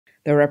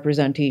The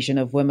representation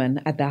of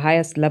women at the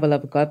highest level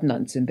of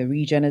governance in the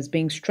region is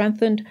being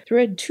strengthened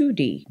through a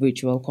two-day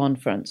virtual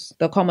conference.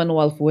 The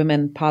Commonwealth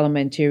Women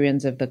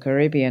Parliamentarians of the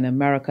Caribbean,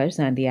 Americas,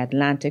 and the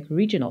Atlantic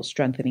Regional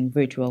Strengthening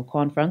Virtual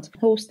Conference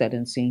hosted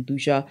in Saint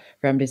Lucia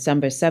from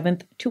December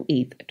 7th to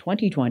 8th,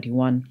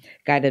 2021,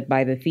 guided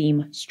by the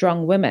theme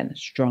Strong Women,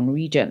 Strong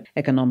Region,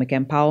 Economic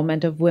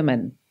Empowerment of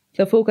Women.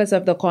 The focus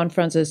of the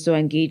conference is to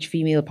engage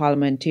female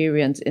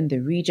parliamentarians in the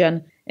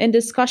region in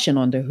discussion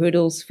on the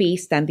hurdles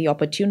faced and the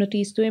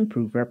opportunities to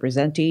improve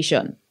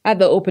representation. At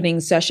the opening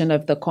session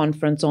of the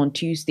conference on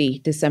Tuesday,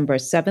 December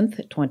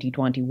 7th,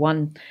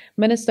 2021,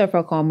 Minister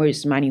for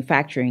Commerce,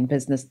 Manufacturing,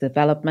 Business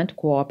Development,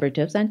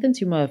 Cooperatives and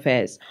Consumer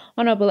Affairs,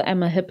 Honorable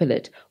Emma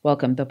Hippolyte,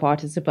 welcomed the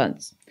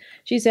participants.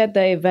 She said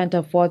the event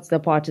affords the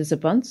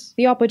participants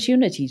the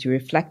opportunity to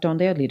reflect on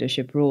their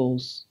leadership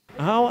roles.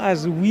 How,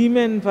 as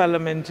women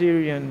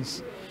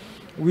parliamentarians,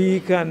 we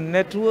can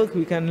network,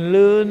 we can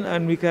learn,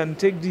 and we can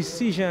take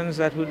decisions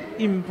that would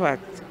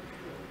impact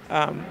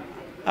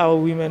our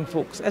women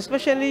folks,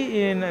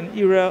 especially in an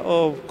era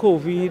of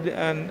COVID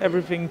and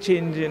everything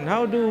changing.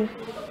 How do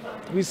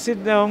we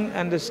sit down,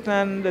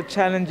 understand the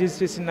challenges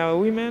facing our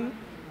women,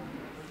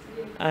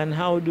 and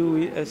how do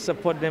we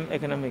support them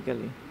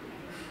economically?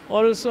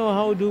 Also,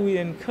 how do we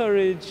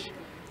encourage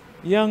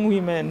young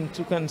women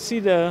to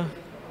consider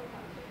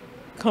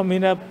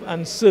coming up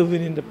and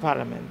serving in the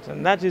parliament?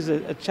 And that is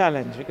a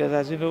challenge because,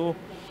 as you know,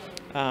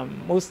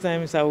 most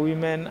times our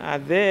women are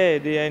there,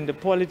 they are in the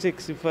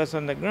politics first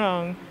on the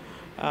ground,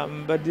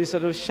 but they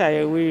sort of shy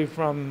away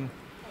from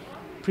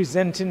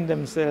presenting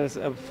themselves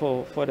up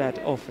for that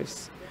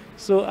office.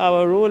 So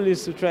our role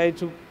is to try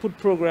to put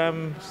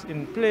programs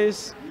in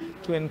place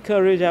to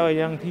encourage our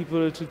young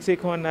people to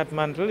take on that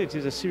mantle. It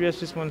is a serious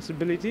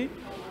responsibility,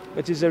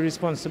 but it's a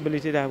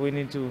responsibility that we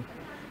need to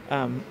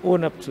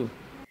own up to.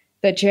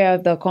 The chair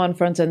of the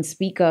conference and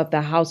Speaker of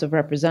the House of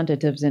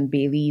Representatives in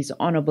Belize,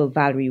 Honorable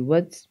Valerie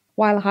Woods,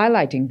 while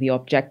highlighting the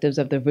objectives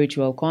of the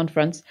virtual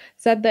conference,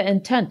 said the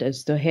intent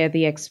is to hear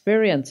the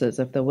experiences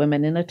of the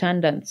women in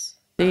attendance.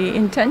 The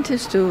intent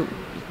is to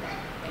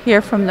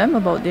hear from them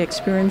about the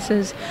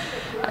experiences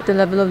at the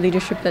level of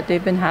leadership that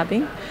they've been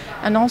having,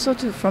 and also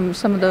from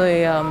some of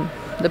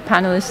the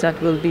panelists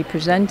that will be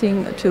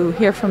presenting, to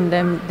hear from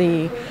them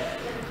the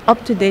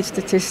up-to-date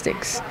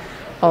statistics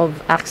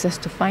of access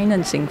to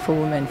financing for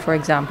women, for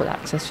example,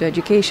 access to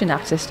education,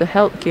 access to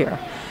healthcare,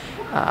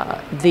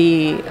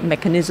 the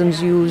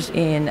mechanisms used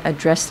in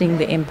addressing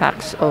the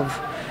impacts of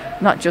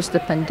not just the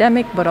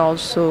pandemic, but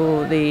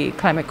also the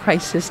climate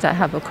crisis that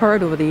have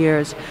occurred over the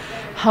years,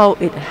 how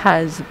it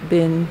has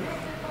been,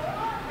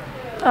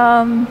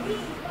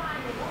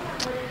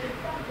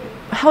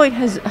 how it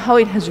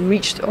has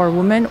reached our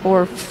women,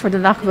 or for the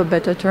lack of a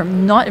better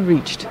term, not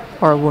reached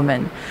our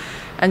women.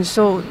 And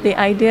so the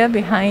idea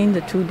behind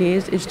the 2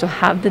 days is to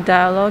have the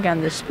dialogue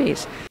and the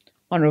space.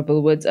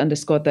 Honorable Woods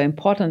underscored the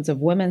importance of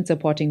women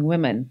supporting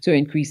women to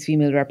increase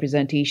female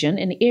representation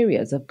in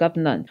areas of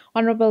governance.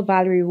 Honorable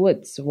Valerie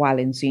Woods, while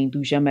in Saint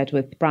Lucia, met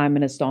with Prime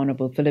Minister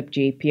Honorable Philip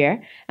J.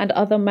 Pierre and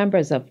other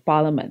members of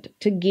Parliament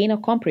to gain a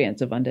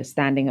comprehensive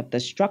understanding of the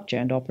structure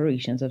and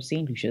operations of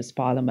Saint Lucia's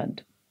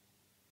Parliament.